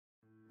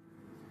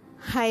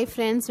Hi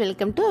friends,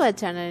 welcome to our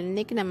channel.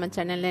 இன்னைக்கு நம்ம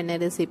சேனல்ல என்ன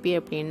ரெசிபி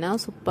அப்படினா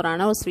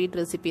சூப்பரான ஒரு ஸ்வீட்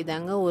ரெசிபி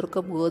தாங்க. ஒரு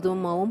கப் கோதுமை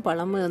மாவும்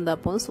பழமும் இருந்தா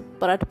போதும்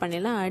சூப்பராட்டு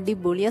பண்ணிடலாம்.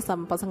 அடிபொலியா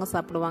பசங்க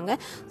சாப்பிடுவாங்க.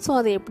 சோ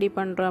அதை எப்படி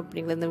பண்றோம்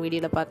அப்படிங்கறத இந்த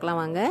வீடியோல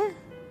பார்க்கலாம் வாங்க.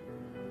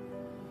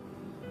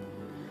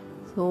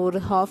 சோ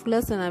ஒரு half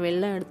glass நான்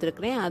வெல்லம்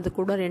எடுத்துக்கிறேன். அது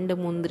கூட 2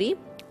 முந்திரி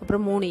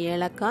அப்புறம் 3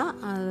 ஏலக்காய்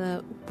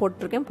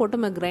போட்டுருக்கேன். போட்டு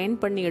நம்ம கிரைண்ட்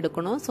பண்ணி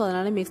எடுக்கணும். ஸோ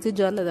அதனால் மிக்ஸி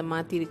ஜாரில் அதை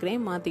மாற்றிருக்கிறேன்.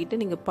 மாற்றிக்கிட்டு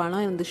நீங்கள்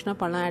பழம் இருந்துச்சுன்னா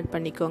பழம் ஆட்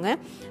பண்ணிக்கோங்க.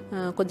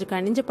 கொஞ்சம்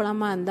கனிஞ்ச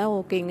பழமாக இருந்தால்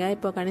ஓகேங்க.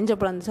 இப்போ கனிஞ்ச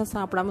பழம் இருந்துச்சுன்னா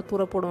சாப்பிடாம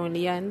தூர போடுவோம்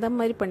இல்லையா, இந்த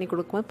மாதிரி பண்ணி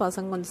கொடுக்கும்போது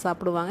பசங்க கொஞ்சம்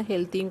சாப்பிடுவாங்க,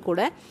 ஹெல்த்தியும்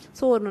கூட.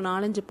 ஸோ ஒரு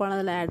 4-5 பழம்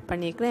அதில் ஆட்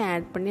பண்ணிக்கிறேன்.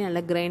 ஆட் பண்ணி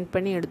நல்லா கிரைண்ட்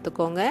பண்ணி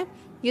எடுத்துக்கோங்க.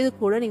 இது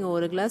கூட நீங்கள்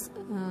 1 கிளாஸ்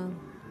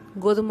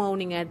கோதுமை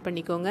மாவு நீங்கள் ஆட்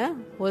பண்ணிக்கோங்க.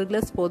 1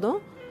 கிளாஸ் போதும்.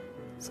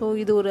 ஸோ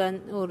இது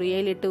ஒரு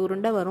 7-8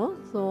 உருண்டை வரும்.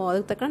 ஸோ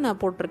அதுக்கு தக்க நான்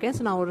போட்டிருக்கேன்.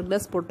 ஸோ நான் 1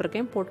 கிளாஸ்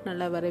போட்டிருக்கேன். போட்டு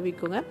நல்லா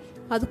வரவிக்கோங்க.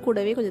 அது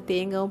கூடவே கொஞ்சம்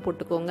தேங்காயும்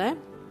போட்டுக்கோங்க.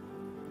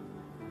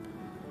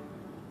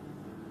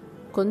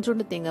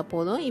 கொஞ்சோண்டு தேங்காய்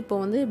போதும். இப்போ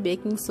வந்து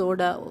பேக்கிங்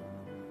சோடா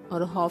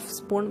ஒரு 1/2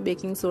 ஸ்பூன்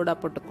பேக்கிங் சோடா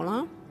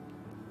போட்டுக்கலாம்.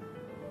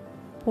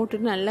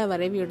 போட்டுட்டு நல்லா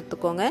வரவி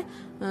எடுத்துக்கோங்க.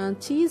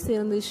 சீஸ்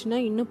இருந்துச்சுன்னா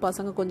இன்னும்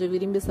பசங்க கொஞ்சம்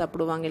விரும்பி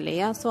சாப்பிடுவாங்க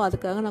இல்லையா. ஸோ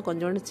அதுக்காக நான்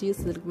கொஞ்சோண்டு சீஸ்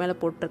இதுக்கு மேலே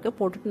போட்டிருக்கேன்.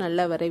 போட்டுட்டு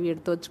நல்லா வரவி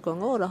எடுத்து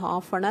வச்சுக்கோங்க. ஒரு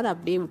 1/2 hour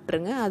அப்படியே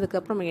விட்டுருங்க.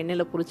 அதுக்கப்புறம் நம்ம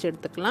எண்ணெயில் பொரிச்சு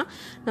எடுத்துக்கலாம்.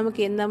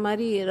 நமக்கு எந்த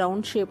மாதிரி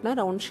ரவுண்ட் ஷேப்னா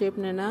ரவுண்ட்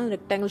ஷேப்னா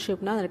ரெக்டாங்கிள்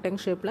ஷேப்னா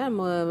ரெக்டாங்கிள் ஷேப்பில்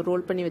நம்ம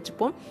ரோல் பண்ணி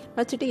வச்சுப்போம்.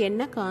 வச்சுட்டு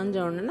எண்ணெய்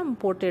காஞ்ச உடனே நம்ம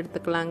போட்டு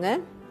எடுத்துக்கலாங்க.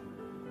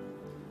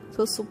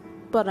 ஸோ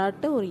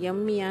சூப்பராட்டு ஒரு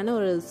எம்மியான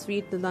ஒரு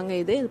ஸ்வீட் தாங்க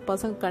இது.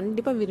 பசங்க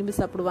கண்டிப்பாக விரும்பி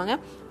சாப்பிடுவாங்க.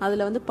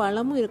 அதில் வந்து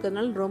பழமும்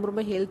இருக்கிறதுனால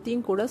ரொம்ப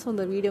ஹெல்த்தியும் கூட. ஸோ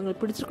அந்த வீடியோ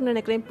உங்களுக்கு பிடிச்சிருக்குன்னு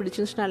நினைக்கிறேன்.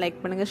 பிடிச்சிருந்துச்சுன்னா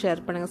லைக் பண்ணுங்கள்,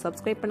 ஷேர் பண்ணுங்கள்,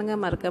 சப்ஸ்கிரைப்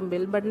பண்ணுங்கள், மறக்காம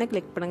பெல் பட்டனை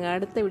கிளிக் பண்ணுங்கள்.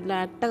 அடுத்த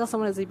வீடியோவில்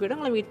அட்டகாசமான ரெசிபியோட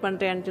உங்களை மீட்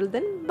பண்ணுறேன். until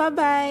then bye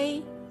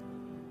bye.